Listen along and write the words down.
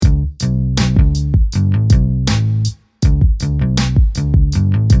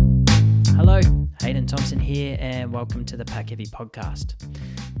here and welcome to the Pack Heavy podcast.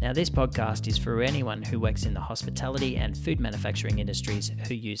 Now this podcast is for anyone who works in the hospitality and food manufacturing industries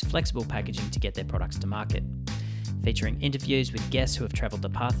who use flexible packaging to get their products to market. Featuring interviews with guests who have travelled the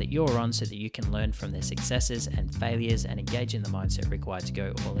path that you're on so that you can learn from their successes and failures and engage in the mindset required to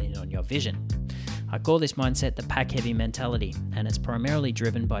go all in on your vision. I call this mindset the Pack Heavy mentality, and it's primarily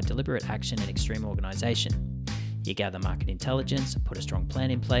driven by deliberate action and extreme organisation. You gather market intelligence, put a strong plan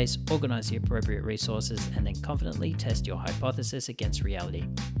in place, organise the appropriate resources, and then confidently test your hypothesis against reality.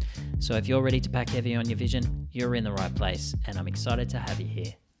 So if you're ready to pack heavy on your vision, you're in the right place, and I'm excited to have you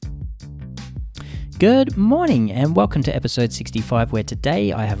here. Good morning and welcome to episode 65, where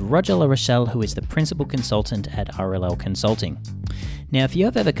today I have Roger LaRochelle, who is the principal consultant at RLR Consulting. Now, if you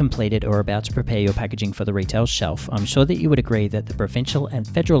have ever completed or are about to prepare your packaging for the retail shelf, I'm sure that you would agree that the provincial and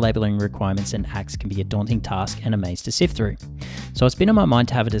federal labelling requirements and acts can be a daunting task and a maze to sift through. So it's been on my mind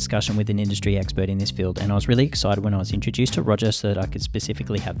to have a discussion with an industry expert in this field, and I was really excited when I was introduced to Roger so that I could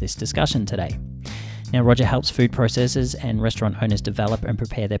specifically have this discussion today. Now, Roger helps food processors and restaurant owners develop and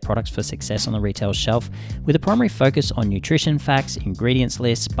prepare their products for success on the retail shelf, with a primary focus on nutrition facts, ingredients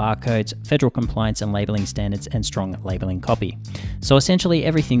lists, barcodes, federal compliance and labelling standards, and strong labelling copy. So essentially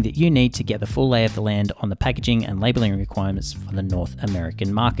everything that you need to get the full lay of the land on the packaging and labelling requirements for the North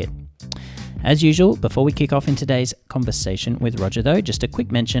American market. As usual, before we kick off in today's conversation with Roger though, just a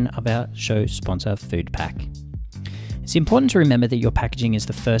quick mention of our show sponsor, Foodpack. It's important to remember that your packaging is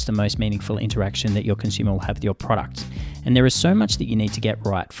the first and most meaningful interaction that your consumer will have with your product. And there is so much that you need to get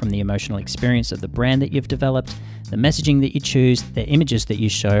right, from the emotional experience of the brand that you've developed, the messaging that you choose, the images that you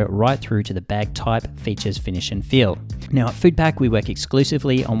show, right through to the bag type, features, finish and feel. Now at Foodpack, we work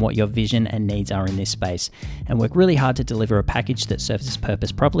exclusively on what your vision and needs are in this space, and work really hard to deliver a package that serves its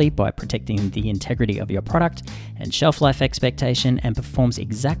purpose properly by protecting the integrity of your product and shelf life expectation, and performs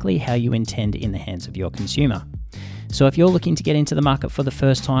exactly how you intend in the hands of your consumer. So if you're looking to get into the market for the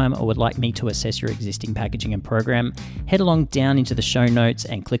first time or would like me to assess your existing packaging and program, head along down into the show notes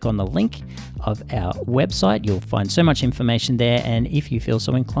and click on the link of our website. You'll find so much information there, and if you feel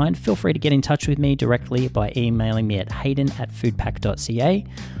so inclined, feel free to get in touch with me directly by emailing me at hayden@foodpack.ca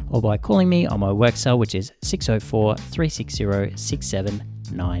or by calling me on my work cell, which is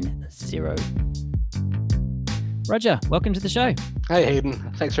 604-360-6790. Roger, welcome to the show. Hi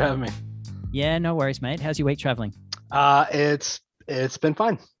Hayden, thanks for having me. Yeah, no worries, mate. How's your week traveling? It's been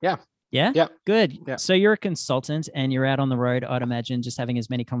fun. Yeah. Yeah? Yeah. Good. Yeah. So you're a consultant and you're out on the road, I'd imagine, just having as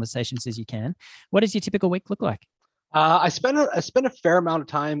many conversations as you can. What does your typical week look like? I spent a fair amount of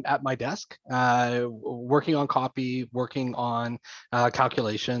time at my desk, working on copy, working on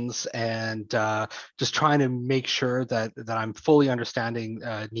calculations, and just trying to make sure that I'm fully understanding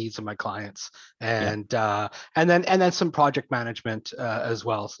needs of my clients, and then some project management as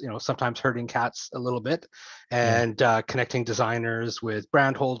well. You know, sometimes herding cats a little bit, and connecting designers with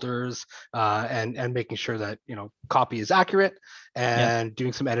brand holders, and making sure that copy is accurate, and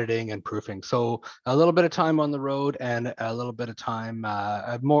doing some editing and proofing. So a little bit of time on the road and a little bit of time,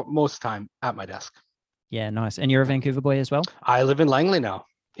 most time at my desk. Yeah, nice. And you're a Vancouver boy as well? I live in Langley now.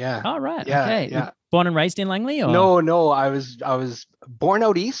 Yeah. Oh, right. Yeah, okay. Yeah. Born and raised in Langley? Or? No. I was born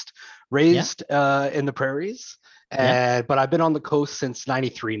out east, raised in the prairies, but I've been on the coast since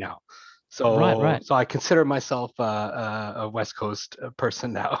 '93 now. So, right. So I consider myself a West Coast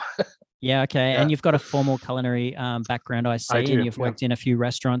person now. Yeah, okay. Yeah. And you've got a formal culinary background, I see. I do, and you've worked in a few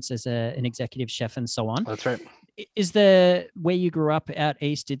restaurants as an executive chef and so on. That's right. Is where you grew up out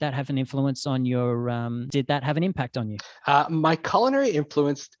east, did that have an influence on your, did that have an impact on you? My culinary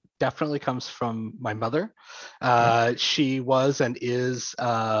influence definitely comes from my mother. She was and is,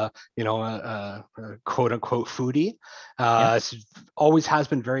 a quote unquote foodie. Always has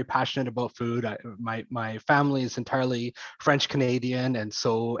been very passionate about food. My family is entirely French Canadian, and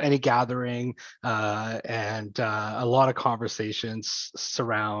so any gathering and a lot of conversations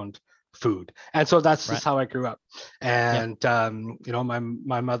surround food, and so that's just how I grew up. And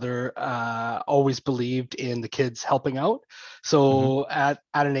my mother always believed in the kids helping out. So at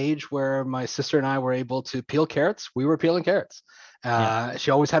an age where my sister and I were able to peel carrots, we were peeling carrots.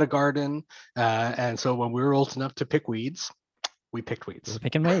 She always had a garden, and so when we were old enough to pick weeds, we picked weeds. We're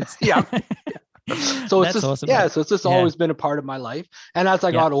picking weeds. Yeah. So it's just awesome, so it's just always been a part of my life. And as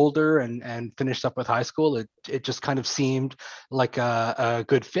I got older and finished up with high school, it just kind of seemed like a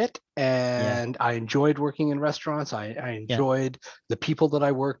good fit. And I enjoyed working in restaurants. I enjoyed the people that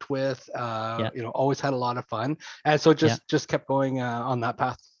I worked with. Always had a lot of fun. And so just kept going on that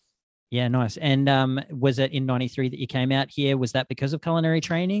path. Yeah, nice. And was it in '93 that you came out here? Was that because of culinary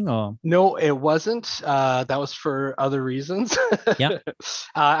training or? No, it wasn't. That was for other reasons. Yeah.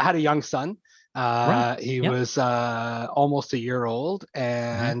 I had a young son. Right. He Yep. was almost a year old, Hmm.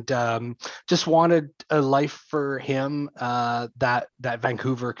 and just wanted a life for him that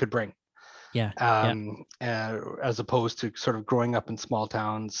Vancouver could bring, Yeah. Yeah. as opposed to sort of growing up in small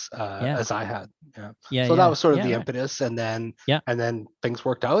towns Yeah. as I had. Yeah. Yeah. So that Yeah. was sort of Yeah. the Right. impetus, Yeah. and then things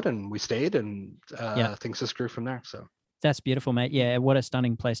worked out, and we stayed, and Yeah. things just grew from there. So. That's beautiful, mate. Yeah, what a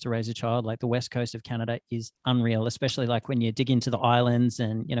stunning place to raise a child. Like the west coast of Canada is unreal, especially like when you dig into the islands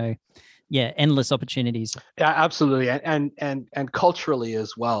and, yeah, endless opportunities. Yeah, absolutely, and culturally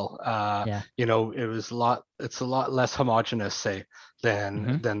as well. Yeah. It's a lot less homogenous, say,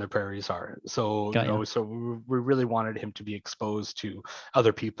 Hmm. than the prairies are. So, Got you. so we really wanted him to be exposed to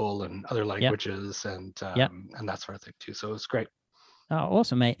other people and other Yeah. languages, Yeah. and that sort of thing too. So it's great. Oh,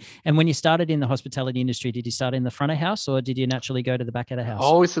 awesome, mate. And when you started in the hospitality industry, did you start in the front of house or did you naturally go to the back of the house?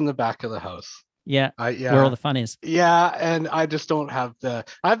 Always in the back of the house. Yeah. Where all Yeah. the fun is. Yeah, and I just don't have I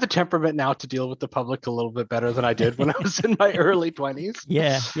have the temperament now to deal with the public a little bit better than I did when I was in my early 20s.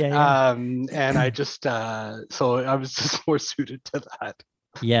 Yeah. Yeah. And I just so I was just more suited to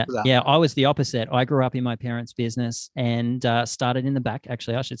Yeah, that. yeah. I was the opposite. I grew up in my parents' business and started in the back.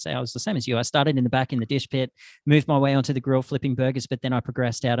 Actually, I should say I was the same as you. I started in the back in the dish pit, moved my way onto the grill flipping burgers, but then I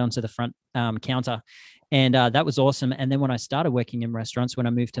progressed out onto the front counter, and that was awesome. And then when I started working in restaurants, when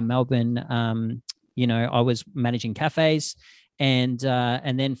I moved to Melbourne, I was managing cafes, and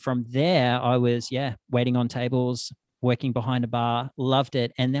then from there, I was waiting on tables, working behind a bar, loved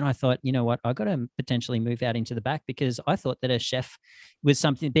it. And then I thought, you know what, I got to potentially move out into the back because I thought that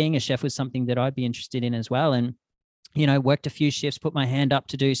being a chef was something that I'd be interested in as well. And, worked a few shifts, put my hand up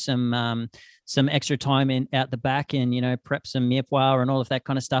to do some extra time in out the back and, prep some mirepoix and all of that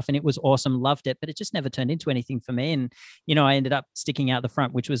kind of stuff. And it was awesome, loved it, but it just never turned into anything for me. And, I ended up sticking out the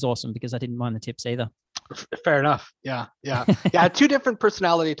front, which was awesome because I didn't mind the tips either. Fair enough. Yeah, yeah, yeah. Two different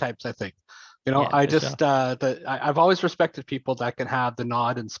personality types, I think. Yeah, I for sure. just I've always respected people that can have the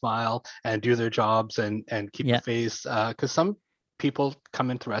nod and smile and do their jobs and keep a Yeah. face, because some people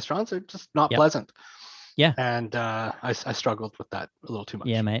come into restaurants are just not Yep. pleasant, Yeah. and I struggled with that a little too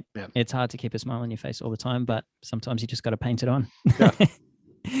Yeah, much. mate. Yeah, It's hard to keep a smile on your face all the time, but sometimes you just got to paint it on. yeah.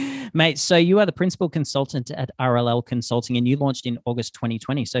 Mate, so you are the principal consultant at RLL Consulting and you launched in August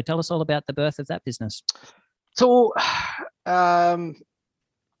 2020. So tell us all about the birth of that business. So, um,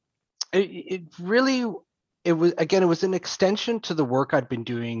 it really, it was an extension to the work I'd been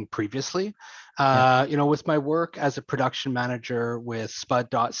doing previously. Yeah. With my work as a production manager with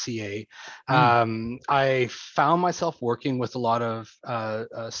spud.ca, Mm. I found myself working with a lot of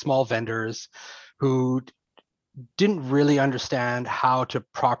small vendors who didn't really understand how to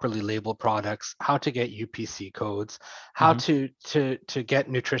properly label products, how to get UPC codes, how Hmm. to get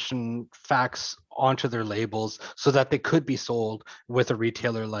nutrition facts onto their labels so that they could be sold with a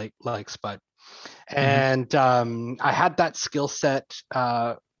retailer like Spud. Hmm. And I had that skill set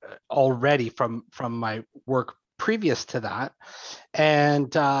already from my work previous to that,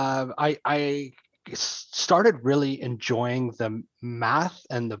 and I started really enjoying the math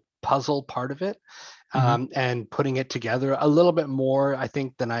and the puzzle part of it, Hmm. and putting it together a little bit more, I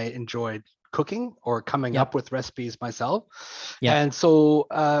think, than I enjoyed cooking or coming Yep. up with recipes myself. Yep. And so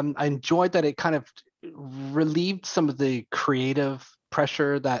I enjoyed that it kind of relieved some of the creative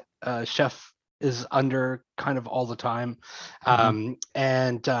pressure that chef is under kind of all the time, Hmm.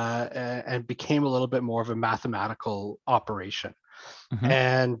 and became a little bit more of a mathematical operation. Hmm.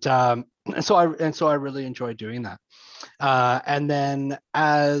 And so I really enjoyed doing that. And then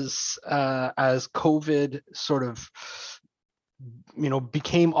as COVID sort of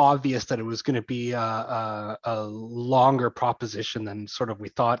became obvious that it was going to be a longer proposition than sort of we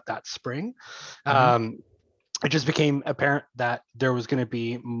thought that spring, Hmm. um, it just became apparent that there was going to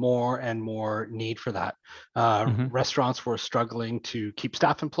be more and more need for that. Hmm. Restaurants were struggling to keep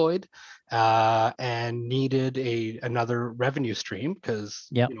staff employed, and needed another revenue stream because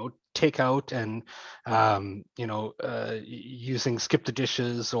Yep. takeout and using skip the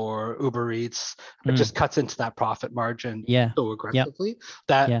dishes or Uber Eats, it Mm. just cuts into that profit margin Yeah. so Yep. aggressively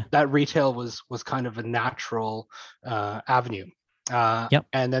that Yeah. retail was kind of a natural avenue. Yep.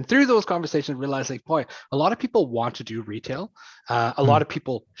 And then through those conversations, realized like, boy, a lot of people want to do retail. A lot Mm. of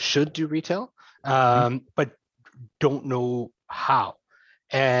people should do retail, Hmm. but don't know how.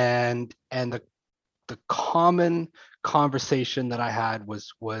 And the common conversation that I had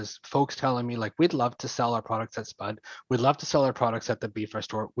was folks telling me like, we'd love to sell our products at Spud, we'd love to sell our products at the beef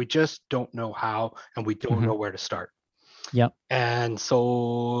restaurant, we just don't know how, and we don't Hmm. know where to start. Yep. And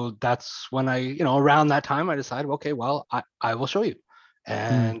so that's when around that time, I decided, okay, well, I will show you. Mm.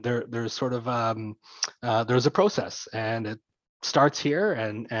 And there's sort of there's a process, and starts here,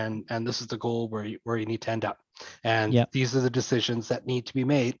 and this is the goal where you need to end up. And Yeah. these are the decisions that need to be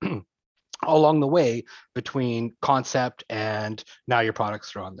made along the way between concept and now your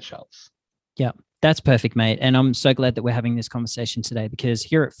products are on the shelves. Yeah, that's perfect, mate. And I'm so glad that we're having this conversation today because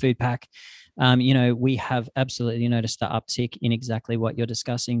here at Foodpack, we have absolutely noticed the uptick in exactly what you're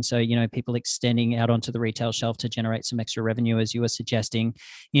discussing. So, people extending out onto the retail shelf to generate some extra revenue, as you were suggesting,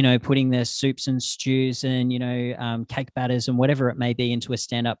 putting their soups and stews and, cake batters and whatever it may be into a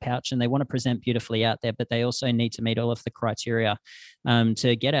stand up pouch. And they want to present beautifully out there, but they also need to meet all of the criteria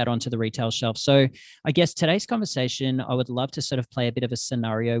to get out onto the retail shelf. So, I guess today's conversation, I would love to sort of play a bit of a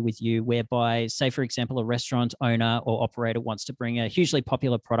scenario with you whereby, say, for example, a restaurant owner or operator wants to bring a hugely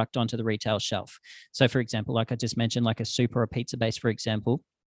popular product onto the retail shelf. So, for example, like I just mentioned, like a soup or a pizza base, for example.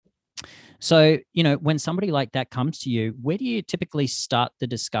 So, when somebody like that comes to you, where do you typically start the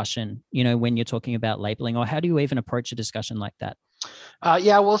discussion, when you're talking about labeling, or how do you even approach a discussion like that?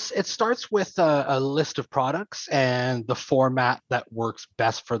 Yeah, well, it starts with a list of products and the format that works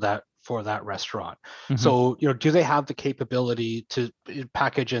best for that restaurant. Mm-hmm. So, do they have the capability to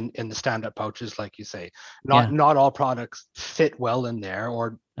package in the stand-up pouches, like you say? Yeah. Not all products fit well in there,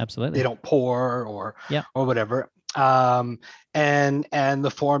 or Absolutely. they don't pour, or Yeah. or whatever. And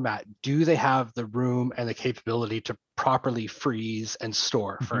the format, do they have the room and the capability to properly freeze and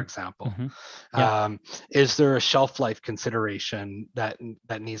store, for Mm-hmm. example? Mm-hmm. Yeah. Is there a shelf life consideration that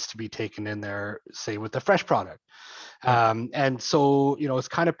needs to be taken in there, say with the fresh product? Yeah. And so, it's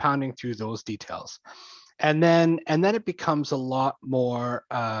kind of pounding through those details. And then it becomes a lot more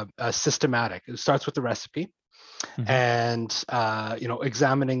systematic. It starts with the recipe, Mm-hmm. and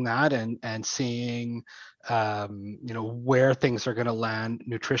examining that and seeing where things are going to land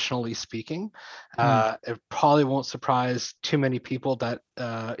nutritionally speaking. It probably won't surprise too many people that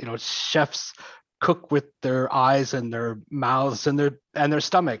chefs cook with their eyes and their mouths and their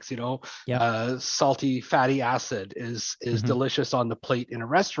stomachs. Yeah. Salty fatty acid is Mm-hmm. delicious on the plate in a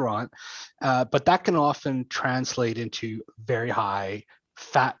restaurant, but that can often translate into very high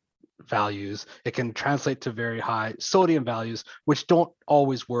fat values. It can translate to very high sodium values, which don't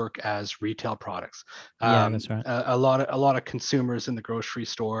always work as retail products. Yeah, that's right. A lot of consumers in the grocery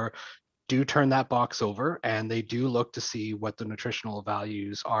store do turn that box over, and they do look to see what the nutritional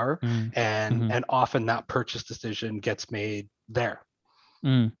values are, and Mm-hmm. often that purchase decision gets made there.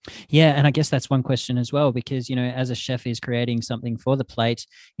 Yeah, and I guess that's one question as well, because as a chef is creating something for the plate,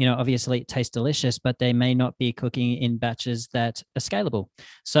 obviously it tastes delicious, but they may not be cooking in batches that are scalable.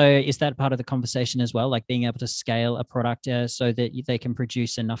 So is that part of the conversation as well, like being able to scale a product so that they can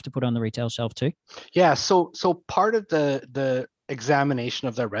produce enough to put on the retail shelf too? Yeah, so part of the examination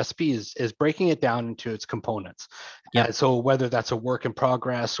of the recipe is breaking it down into its components. Yep. So whether that's a work in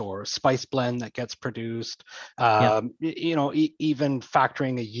progress or a spice blend that gets produced, Yep. Even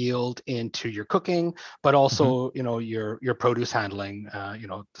factoring a yield into your cooking, but Mm-hmm. also your produce handling,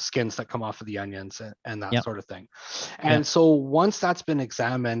 the skins that come off of the onions, and that Yep. sort of thing. Yep. And so once that's been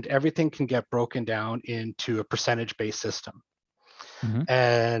examined, everything can get broken down into a percentage-based system. Mm-hmm.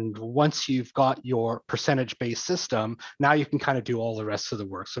 And once you've got your percentage-based system, now you can kind of do all the rest of the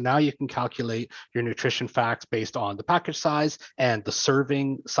work. So now you can calculate your nutrition facts based on the package size and the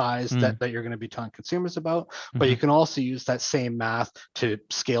serving size that you're going to be telling consumers about. But Mm-hmm. you can also use that same math to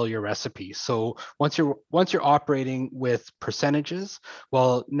scale your recipe. So once you're operating with percentages,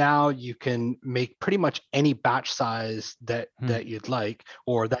 well, now you can make pretty much any batch size that you'd like,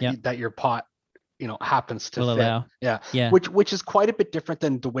 or Yep. that your pot happens to Will fit. allow. Yeah, Yeah. which is quite a bit different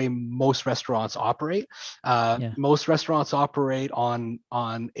than the way most restaurants operate. Yeah. Most restaurants operate on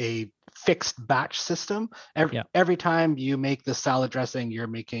a fixed batch system. Yeah. Every time you make the salad dressing, you're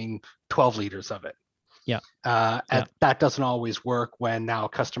making 12 liters of it. Yeah. And Yeah. that doesn't always work when now a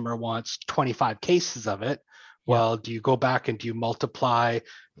customer wants 25 cases of it. Yeah. Well, do you go back and do you multiply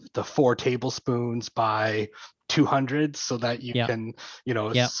the 4 tablespoons by 200 so that you Yeah. can,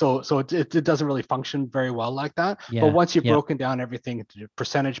 Yeah. so it doesn't really function very well like that. But Yeah. once you've Yeah. broken down everything into a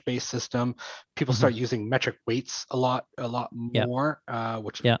percentage-based system, people Mm-hmm. start using metric weights a lot Yeah. more,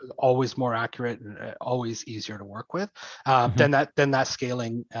 which Yeah. is always more accurate and always easier to work with. Mm-hmm. Then that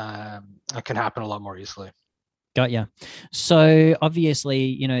scaling can happen a lot more easily. Got you. So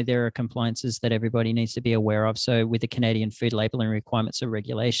obviously, there are compliances that everybody needs to be aware of. So with the Canadian food labeling requirements or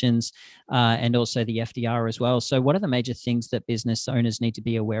regulations, and also the FDR as well. So what are the major things that business owners need to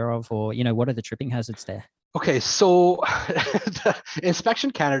be aware of, or what are the tripping hazards there? Okay, so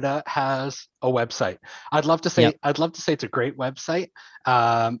Inspection Canada has a website. Yep. I'd love to say it's a great website,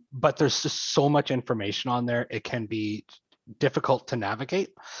 but there's just so much information on there. It can be difficult to navigate.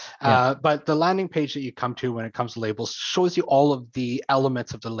 Yeah. But the landing page that you come to when it comes to labels shows you all of the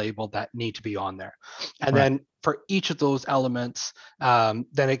elements of the label that need to be on there. And Right. then for each of those elements, then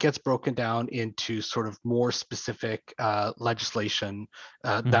it gets broken down into sort of more specific legislation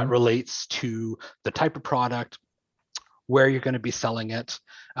that relates to the type of product, where you're going to be selling it,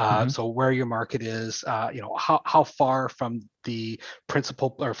 so where your market is, how far from the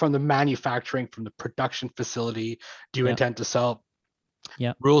principal or from the manufacturing, from the production facility do you intend to sell.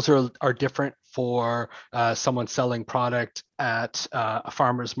 Yeah. Rules are different for someone selling product at a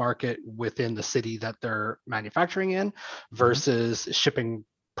farmer's market within the city that they're manufacturing in versus shipping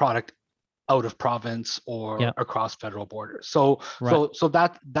product out of province or across federal borders. So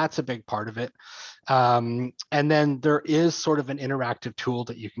that's a big part of it. And then there is sort of an interactive tool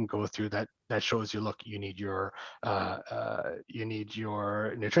that you can go through that shows you, look, you need your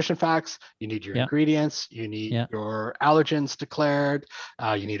nutrition facts, you need your ingredients, you need your allergens declared,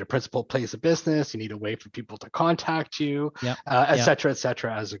 you need a principal place of business, you need a way for people to contact you, et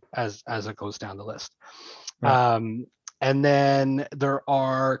cetera, as it goes down the list. Right. And then there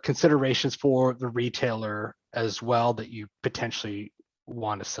are considerations for the retailer as well that you potentially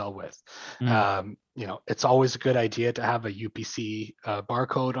want to sell with. It's always a good idea to have a UPC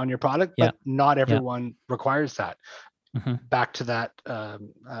barcode on your product, but not everyone requires that. Back to that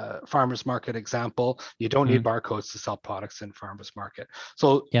farmers market example, you don't need barcodes to sell products in farmers market.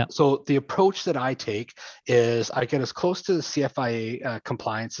 So the approach that I take is I get as close to the CFIA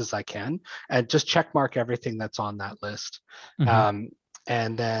compliance as I can and just check mark everything that's on that list. And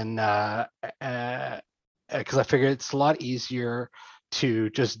then because I figure it's a lot easier to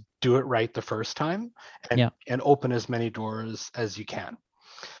just do it right the first time and open as many doors as you can.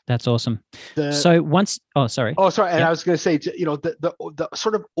 That's awesome. So once, sorry. Oh, sorry. And I was going to say, the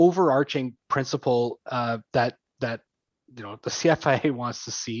sort of overarching principle that the CFIA wants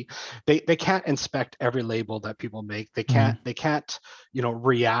to see, they can't inspect every label that people make. They can't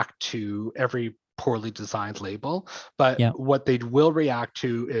react to every poorly designed label, but what they will react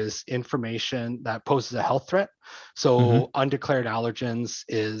to is information that poses a health threat. So undeclared allergens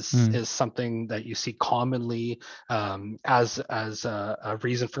is something that you see commonly as a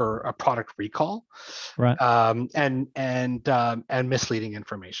reason for a product recall, right? And misleading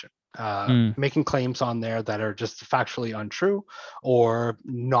information. Making claims on there that are just factually untrue or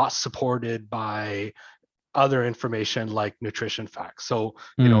not supported by other information like nutrition facts. So,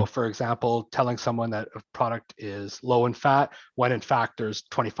 for example, telling someone that a product is low in fat when in fact there's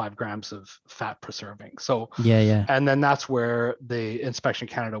 25 grams of fat per serving. So, and then that's where the Inspection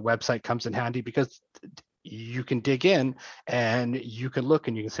Canada website comes in handy, because you can dig in and you can look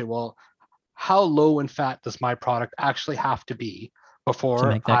and you can say, well, how low in fat does my product actually have to be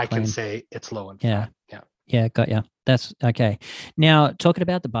before I can say it's low in fat? Yeah, got ya. That's okay. Now, talking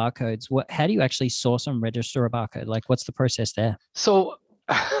about the barcodes, how do you actually source and register a barcode? Like, what's the process there? So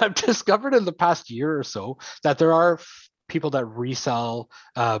I've discovered in the past year or so that there are people that resell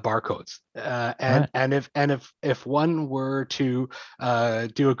barcodes, and if one were to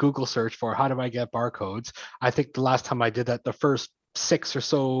do a Google search for how do I get barcodes, I think the last time I did that, the first 6 or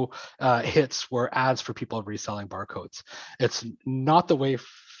so hits were ads for people reselling barcodes. It's not the way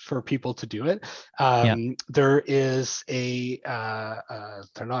for people to do it. There is they're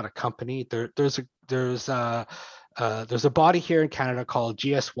not a company. There's a body here in Canada called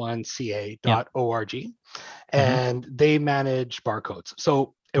gs1ca.org, and they manage barcodes.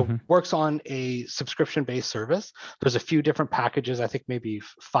 So it works on a subscription-based service. There's a few different packages, I think maybe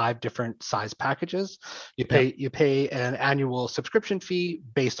 5 different size packages. You pay an annual subscription fee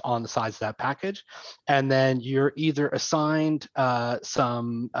based on the size of that package. And then you're either assigned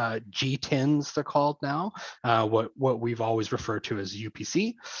some G-TINs, they're called now, what we've always referred to as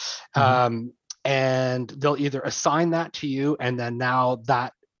UPC. And they'll either assign that to you, and then now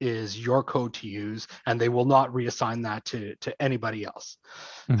that is your code to use, and they will not reassign that to anybody else.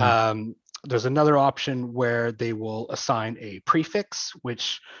 There's another option where they will assign a prefix,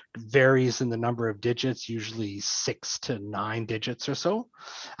 which varies in the number of digits, usually 6 to 9 digits or so.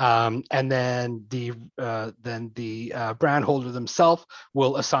 And then the brand holder themselves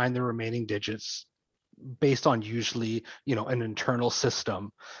will assign the remaining digits based on usually an internal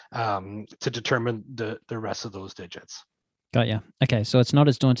system to determine the rest of those digits. Got you. Okay, so it's not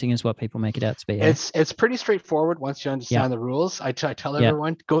as daunting as what people make it out to be. It's pretty straightforward once you understand the rules. I tell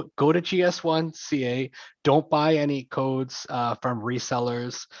everyone, go to GS1CA. Don't buy any codes from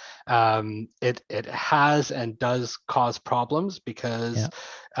resellers. It has and does cause problems because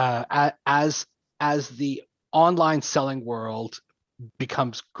as the online selling world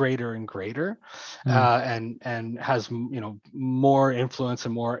becomes greater and greater, and has more influence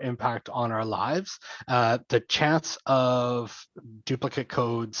and more impact on our lives, the chance of duplicate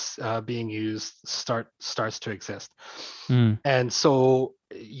codes being used starts to exist. And so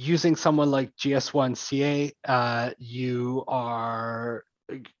using someone like GS1CA, you're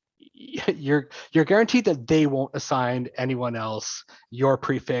guaranteed that they won't assign anyone else your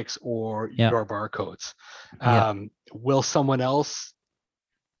prefix or your barcodes. Will someone else,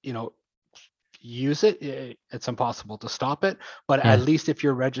 use it? It's impossible to stop it, but at least if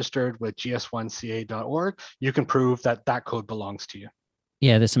you're registered with gs1ca.org, you can prove that that code belongs to you.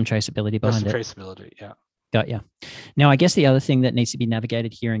 Yeah, there's some traceability behind it. There's some traceability, yeah. Got you. Now, I guess the other thing that needs to be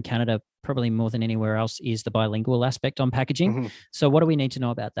navigated here in Canada, probably more than anywhere else, is the bilingual aspect on packaging. So what do we need to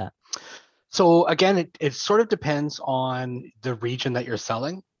know about that? So again, it sort of depends on the region that you're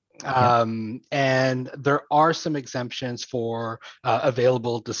selling. And there are some exemptions for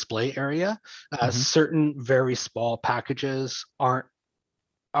available display area. Certain very small packages aren't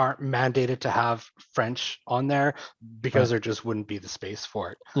mandated to have French on there because there just wouldn't be the space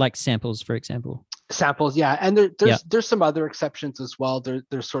for it. Like samples, for example. Samples, yeah, and there's some other exceptions as well.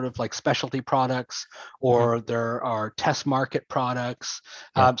 There's sort of like specialty products, or there are test market products.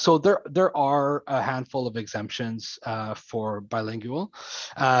 So there are a handful of exemptions for bilingual.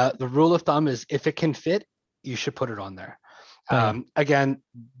 The rule of thumb is if it can fit, you should put it on there. Again,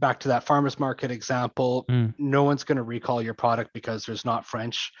 back to that farmers market example, no one's going to recall your product because there's not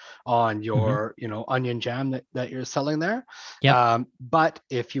French on your onion jam that you're selling there. But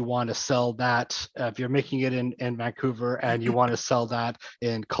if you want to sell that, if you're making it in Vancouver and you want to sell that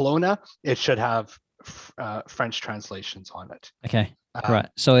in Kelowna, it should have French translations on it. Okay. Right.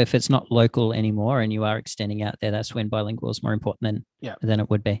 So if it's not local anymore and you are extending out there, that's when bilingual is more important than it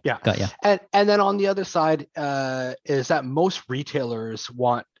would be. Yeah. Got you. And then on the other side is that most retailers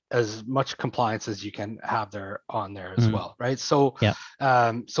want as much compliance as you can have there on there as well, right? So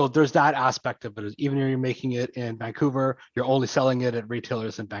so there's that aspect of it. Even if you're making it in Vancouver, you're only selling it at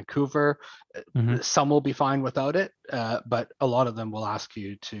retailers in Vancouver. Some will be fine without it, but a lot of them will ask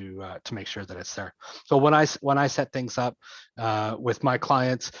you to make sure that it's there. So when I set things up with my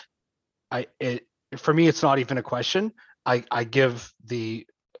clients, for me it's not even a question. I give the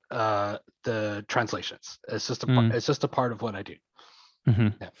translations. It's just a part of what I do.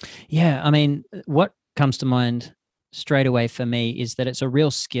 Yeah, I mean, what comes to mind straight away for me is that it's a real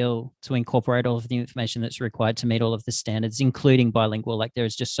skill to incorporate all of the information that's required to meet all of the standards, including bilingual. Like there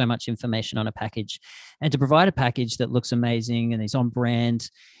is just so much information on a package, and to provide a package that looks amazing and is on brand,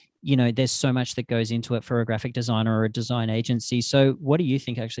 there's so much that goes into it for a graphic designer or a design agency. So what do you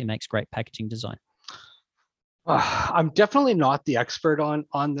think actually makes great packaging design? I'm definitely not the expert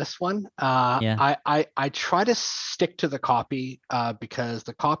on this one. I try to stick to the copy because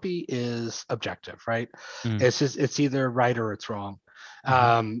the copy is objective, right? It's either right or it's wrong.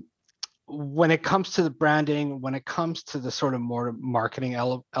 When it comes to the branding, when it comes to the sort of more marketing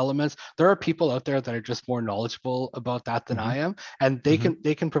elements, there are people out there that are just more knowledgeable about that than I am, and they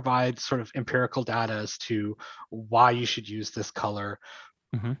can provide sort of empirical data as to why you should use this color.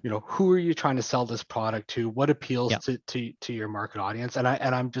 Who are you trying to sell this product to? What appeals to your market audience? And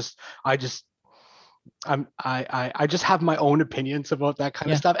I just have my own opinions about that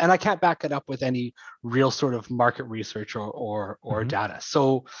kind of stuff, and I can't back it up with any real sort of market research or data.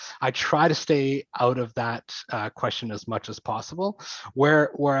 So I try to stay out of that question as much as possible.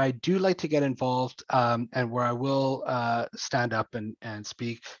 Where I do like to get involved, and where I will stand up and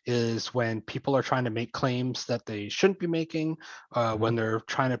speak, is when people are trying to make claims that they shouldn't be making, when they're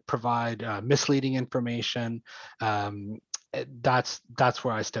trying to provide misleading information. That's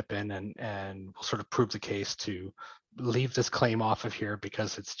where I step in and will sort of prove the case to leave this claim off of here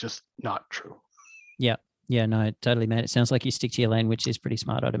because it's just not true. Yeah, no, totally, man. It sounds like you stick to your lane, which is pretty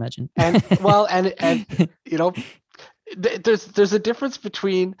smart, I'd imagine. And there's a difference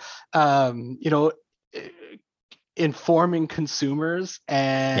between informing consumers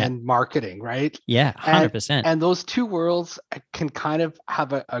and marketing, right? Yeah, 100%. And those two worlds can kind of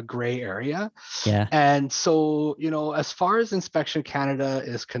have a gray area. Yeah. And so, as far as Inspection Canada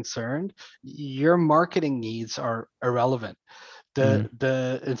is concerned, your marketing needs are irrelevant.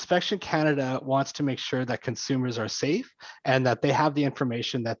 The Inspection Canada wants to make sure that consumers are safe and that they have the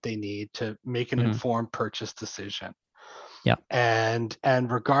information that they need to make an informed purchase decision. Yeah. And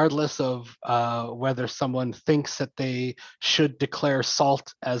regardless of whether someone thinks that they should declare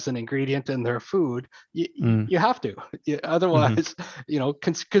salt as an ingredient in their food, you have to. Otherwise,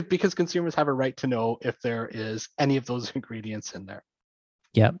 because consumers have a right to know if there is any of those ingredients in there.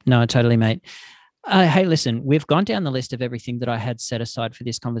 Yeah, no, totally, mate. Hey, listen, we've gone down the list of everything that I had set aside for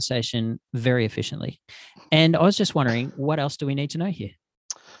this conversation very efficiently. And I was just wondering, what else do we need to know here?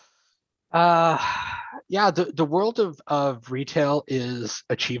 Uh, yeah, the world of retail is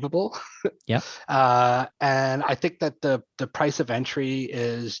achievable. Yep. And I think that the price of entry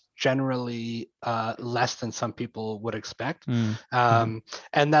is generally less than some people would expect, Mm. Hmm.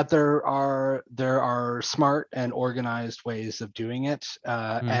 and that there are smart and organized ways of doing it,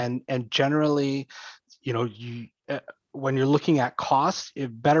 Mm. and generally, you when you're looking at costs, you're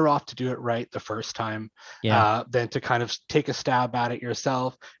better off to do it right the first time, Yeah. than to kind of take a stab at it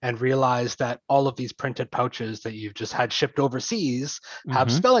yourself and realize that all of these printed pouches that you've just had shipped overseas have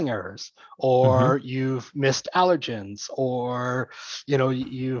Hmm. spelling errors, Hmm. or you've missed allergens, or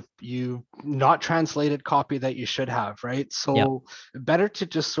you've not translated copy that you should have, right? Yep. So better to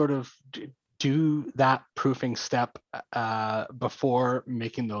just sort of do that proofing step before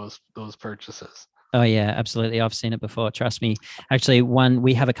making those purchases. Oh yeah, absolutely. I've seen it before. Trust me. Actually,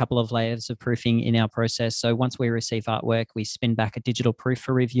 we have a couple of layers of proofing in our process. So once we receive artwork, we spin back a digital proof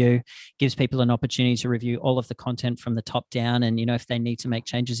for review, gives people an opportunity to review all of the content from the top down. And if they need to make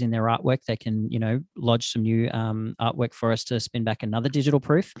changes in their artwork, they can lodge some new artwork for us to spin back another digital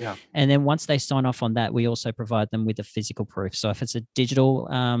proof. Yeah. And then once they sign off on that, we also provide them with a physical proof. So if it's a digital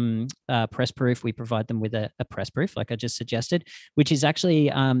press proof, we provide them with a press proof, like I just suggested, which is actually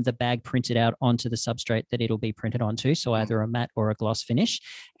the bag printed out onto the substrate that it'll be printed onto. So either a matte or a gloss finish.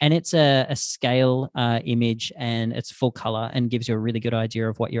 And it's a scale image, and it's full color and gives you a really good idea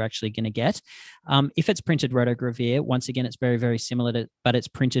of what you're actually going to get. If it's printed rotogravure, once again, it's very, very similar to, but it's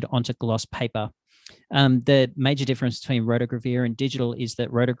printed onto gloss paper. The major difference between rotogravure and digital is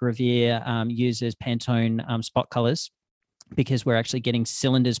that rotogravure uses Pantone spot colors, because we're actually getting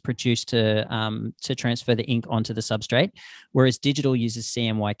cylinders produced to transfer the ink onto the substrate, whereas digital uses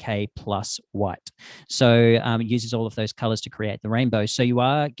CMYK plus white. So it uses all of those colors to create the rainbow. So you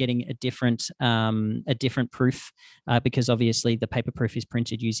are getting a different proof, because obviously the paper proof is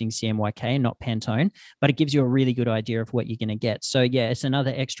printed using CMYK, not Pantone, but it gives you a really good idea of what you're going to get. So yeah, it's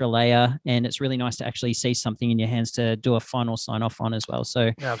another extra layer, and it's really nice to actually see something in your hands to do a final sign off on as well. So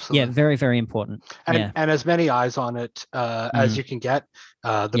Yeah, yeah, absolutely. very, very important. and Yeah. and as many eyes on it as Mm. you can get,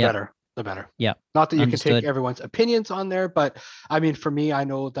 the Yep. better, the better. Yep. Not that you can take Understood. everyone's opinions on there, but I mean, for me, I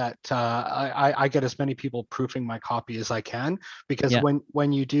know that I get as many people proofing my copy as I can, because Yeah.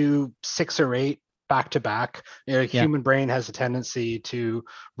 when you do 6 or 8 back to back, Yeah. human brain has a tendency to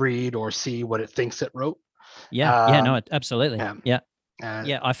read or see what it thinks it wrote. Yeah. Yeah. No, Um, absolutely. yeah, Yeah. uh,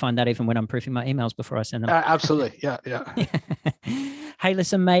 Yeah. I find that even when I'm proofing my emails before I send them. absolutely, yeah, yeah. Hey,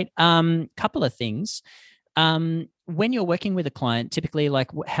 listen, mate. Couple of things. When you're working with a client, typically, like,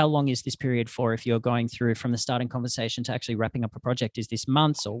 how long is this period for? If you're going through from the starting conversation to actually wrapping up a project, is this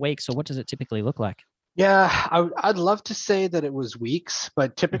months or weeks, or what does it typically look like? Yeah, I'd love to say that it was weeks,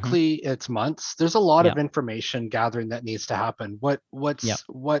 but Mm-hmm. typically it's months. There's a lot Yeah. of information gathering that needs to happen. Yeah.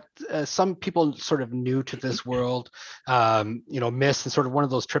 What some people sort of new to this world, miss, and sort of one of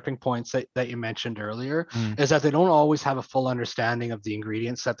those tripping points that you mentioned earlier, Mm. is that they don't always have a full understanding of the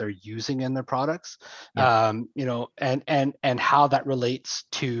ingredients that they're using in their products, Yeah. and how that relates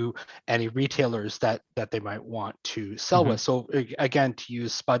to any retailers that they might want to sell Mm-hmm. with. So again, to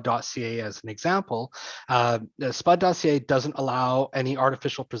use Spud.ca as an example, the Spud dossier doesn't allow any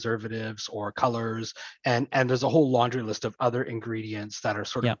artificial preservatives or colors, and there's a whole laundry list of other ingredients that are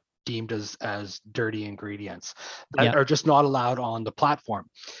sort of Yeah. deemed as dirty ingredients that Yeah. are just not allowed on the platform.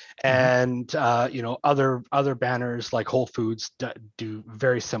 Mm-hmm. And other banners like Whole Foods do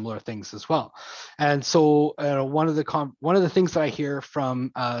very similar things as well. And so one of the things that I hear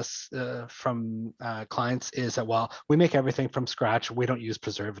from clients is that, well, we make everything from scratch, we don't use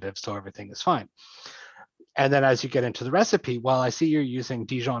preservatives, so everything is fine. And then as you get into the recipe, well, I see you're using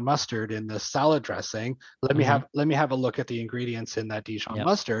Dijon mustard in the salad dressing. Mm-hmm. Let me have a look at the ingredients in that Dijon Yep.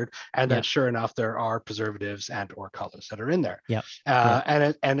 mustard, and then Yep. sure enough, there are preservatives and or colors that are in there. Yep.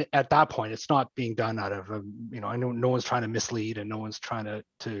 Yep. And at that point, it's not being done out of I know no one's trying to mislead and no one's trying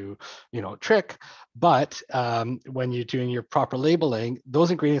to trick, but when you're doing your proper labeling, those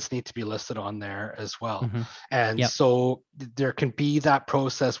ingredients need to be listed on there as well. Mm-hmm. And Yep. so there can be that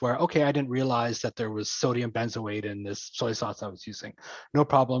process where, okay, I didn't realize that there was sodium benzoate in this soy sauce I was using. No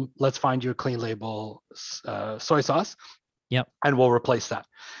problem. Let's find you a clean label soy sauce, Yep. and we'll replace that.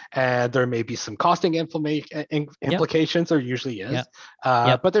 and there may be some costing implications. There usually is,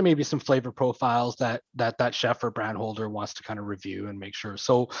 but there may be some flavor profiles that chef or brand holder wants to kind of review and make sure.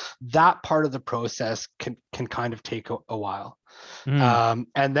 So that part of the process can kind of take a while.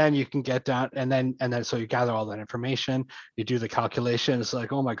 And then you can get down, and then so you gather all that information, you do the calculation. It's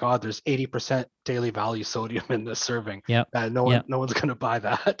like, oh my God, there's 80% daily value sodium in this serving. No one's going to buy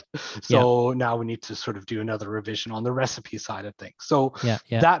that. So now we need to sort of do another revision on the recipe side of things. So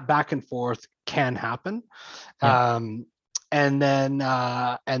that back and forth can happen. And then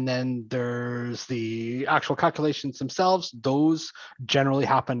there's the actual calculations themselves. Those generally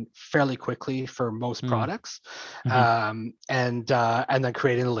happen fairly quickly for most products. And then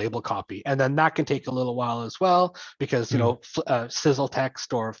creating a label copy, and then that can take a little while as well, because sizzle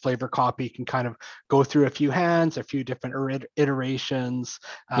text or flavor copy can kind of go through a few hands, a few different iterations,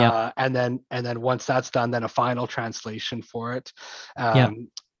 and then once that's done, then a final translation for it.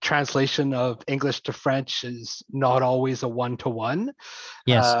 Translation of English to French is not always a one-to-one.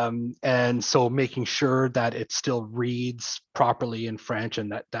 And so making sure that it still reads properly in French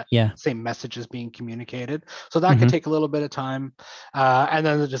and that same message is being communicated. So that can take a little bit of time. And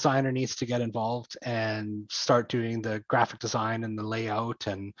then the designer needs to get involved and start doing the graphic design and the layout,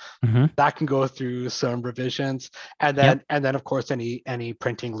 and that can go through some revisions. And then of course any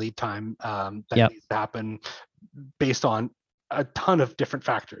printing lead time that needs to happen based on a ton of different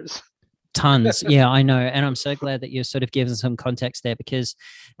factors. Tons. Yeah, I know. And I'm so glad that you're sort of giving some context there, because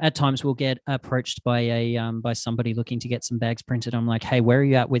at times we'll get approached by by somebody looking to get some bags printed. I'm like, hey, where are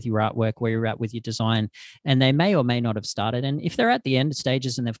you at with your artwork? Where are you at with your design? And they may or may not have started. And if they're at the end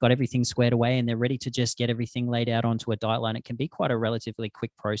stages and they've got everything squared away and they're ready to just get everything laid out onto a diet line, it can be quite a relatively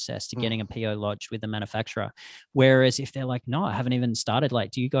quick process to getting a PO lodged with the manufacturer. Whereas if they're like, no, I haven't even started,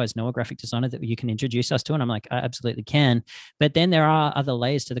 like, do you guys know a graphic designer that you can introduce us to? And I'm like, I absolutely can. But then there are other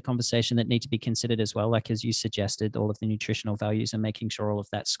layers to the conversation that need to be considered as well, like as you suggested, all of the nutritional values and making sure all of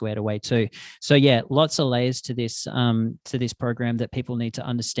that's squared away too. So yeah, lots of layers to this program that people need to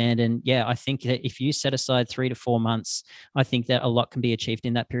understand. And yeah, I think that if you set aside 3 to 4 months, I think that a lot can be achieved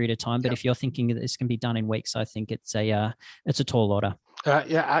in that period of time. But if you're thinking that this can be done in weeks, I think it's a tall order.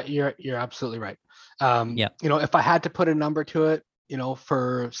 You're absolutely right. If I had to put a number to it,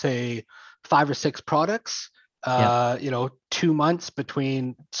 for say 5 or 6 products, 2 months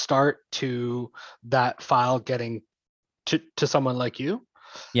between start to that file getting to someone like you.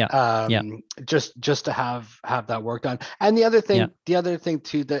 Just to have that work done. And the other thing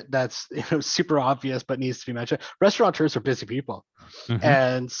too, that's super obvious but needs to be mentioned, restaurateurs are busy people.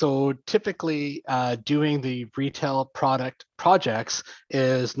 And so typically doing the retail product projects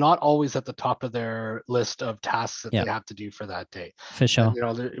is not always at the top of their list of tasks that they have to do for that day. For sure.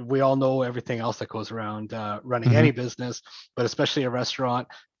 And, we all know everything else that goes around running any business, but especially a restaurant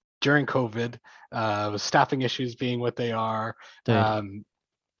during COVID, with staffing issues being what they are.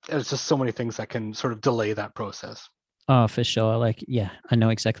 There's just so many things that can sort of delay that process. Oh, for sure. Like, yeah, I know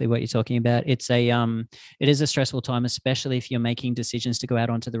exactly what you're talking about. It is a stressful time, especially if you're making decisions to go out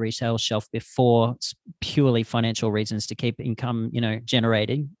onto the retail shelf before purely financial reasons to keep income,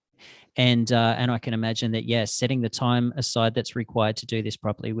 generating. And I can imagine that, setting the time aside that's required to do this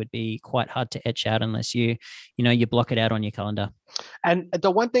properly would be quite hard to etch out unless you block it out on your calendar. And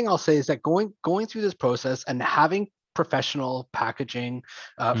the one thing I'll say is that going through this process and having professional packaging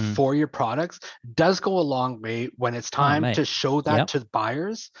for your products does go a long way when it's time to show that to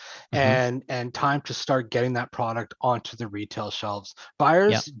buyers and time to start getting that product onto the retail shelves.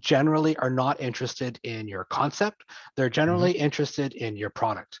 Buyers generally are not interested in your concept. They're generally interested in your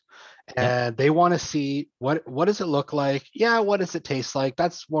product. And they want to see what does it look like? What does it taste like?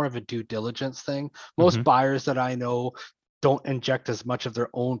 That's more of a due diligence thing. Most buyers that I know don't inject as much of their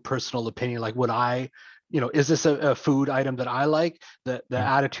own personal opinion. Like, would I, is this a food item that I like? The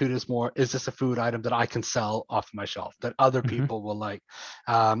attitude is more, is this a food item that I can sell off my shelf that other people will like?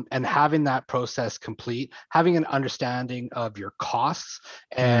 And having that process complete, having an understanding of your costs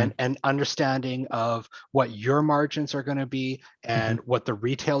and an understanding of what your margins are going to be and what the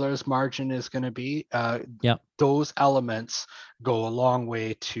retailer's margin is going to be. Those elements go a long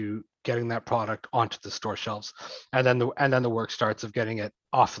way to getting that product onto the store shelves, and then the work starts of getting it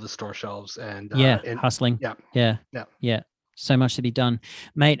off of the store shelves and hustling. So much to be done,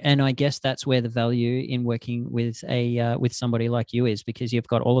 mate. And I guess that's where the value in working with with somebody like you is, because you've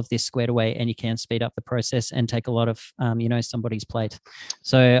got all of this squared away and you can speed up the process and take a lot of somebody's plate.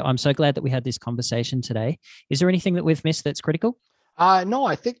 So I'm so glad that we had this conversation today. Is there anything that we've missed that's critical? No,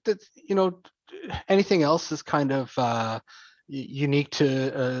 I think that anything else is kind of unique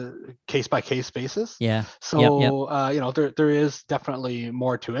to case by case basis. Yeah. So there is definitely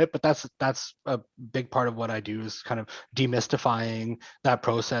more to it, but that's a big part of what I do is kind of demystifying that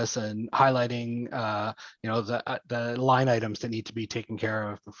process and highlighting the line items that need to be taken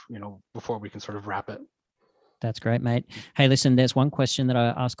care of, before we can sort of wrap it. That's great, mate. Hey, listen, there's one question that I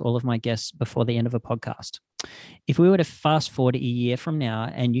ask all of my guests before the end of a podcast. If we were to fast forward a year from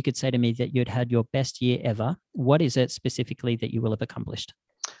now and you could say to me that you'd had your best year ever, what is it specifically that you will have accomplished?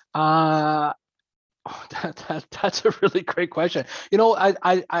 That's a really great question.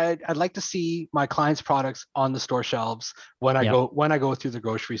 I'd like to see my clients' products on the store shelves when I go through the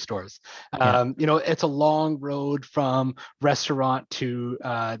grocery stores. It's a long road from restaurant to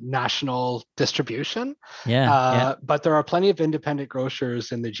national distribution. But there are plenty of independent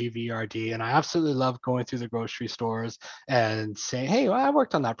grocers in the GVRD, and I absolutely love going through the grocery stores and saying, "Hey, well, I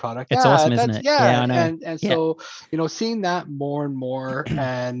worked on that product." It's awesome, isn't it? Yeah, I know. So seeing that more and more,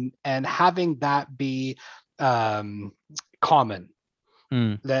 and having that be common,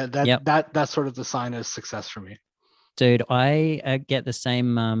 that's sort of the sign of success for me. Dude, I get the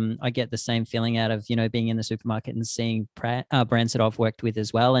same. I get the same feeling out of being in the supermarket and seeing brands that I've worked with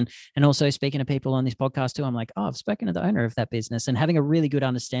as well, and also speaking to people on this podcast too. I'm like, oh, I've spoken to the owner of that business, and having a really good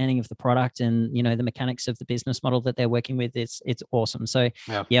understanding of the product and the mechanics of the business model that they're working with. It's awesome. So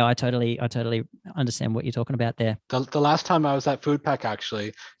yeah, I totally understand what you're talking about there. The last time I was at Food Pack,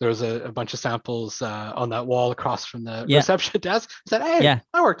 actually, there was a bunch of samples on that wall across from the reception desk. I said, hey,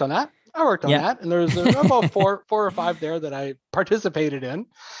 I worked on that. That, and there's about four or five there that I participated in,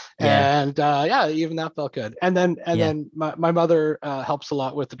 and even that felt good. And then my mother helps a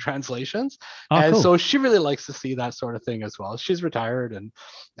lot with the translations, so she really likes to see that sort of thing as well. She's retired and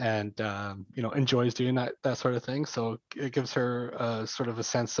enjoys doing that sort of thing. So it gives her sort of a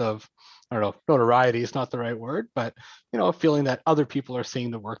sense of, I don't know, notoriety is not the right word, but feeling that other people are seeing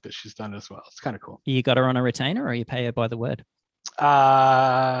the work that she's done as well. It's kind of cool. You got her on a retainer, or you pay her by the word?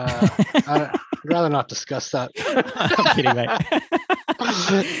 I'd rather not discuss that. I'm kidding, mate.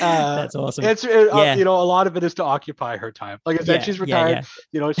 That's awesome. It's a lot of it is to occupy her time. Like I said, she's retired.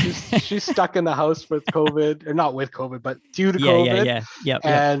 She's stuck in the house with COVID, or not with COVID, but due to COVID.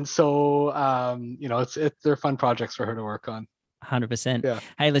 And so they're fun projects for her to work on. 100%. Yeah.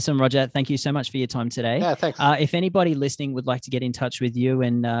 Hey, listen, Roger, thank you so much for your time today. Yeah, thanks. If anybody listening would like to get in touch with you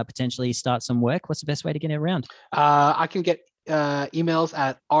and potentially start some work, what's the best way to get it around? I can get emails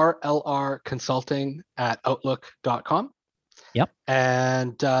at rlrconsulting@outlook.com. Yep.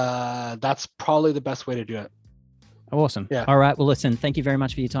 And that's probably the best way to do it. Awesome. Yeah. All right. Well, listen, thank you very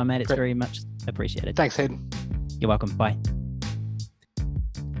much for your time, mate. It's very much appreciated. Thanks, Hayden. You're welcome. Bye.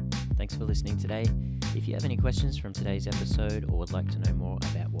 Thanks for listening today. If you have any questions from today's episode or would like to know more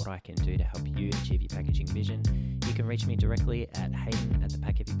about what I can do to help you achieve your packaging vision, you can reach me directly at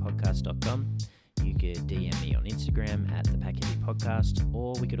hayden@thepackheavypodcast.com. You could DM me on Instagram at The Pack Heavy Podcast,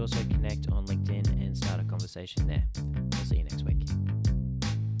 or we could also connect on LinkedIn and start a conversation there. I'll see you next week.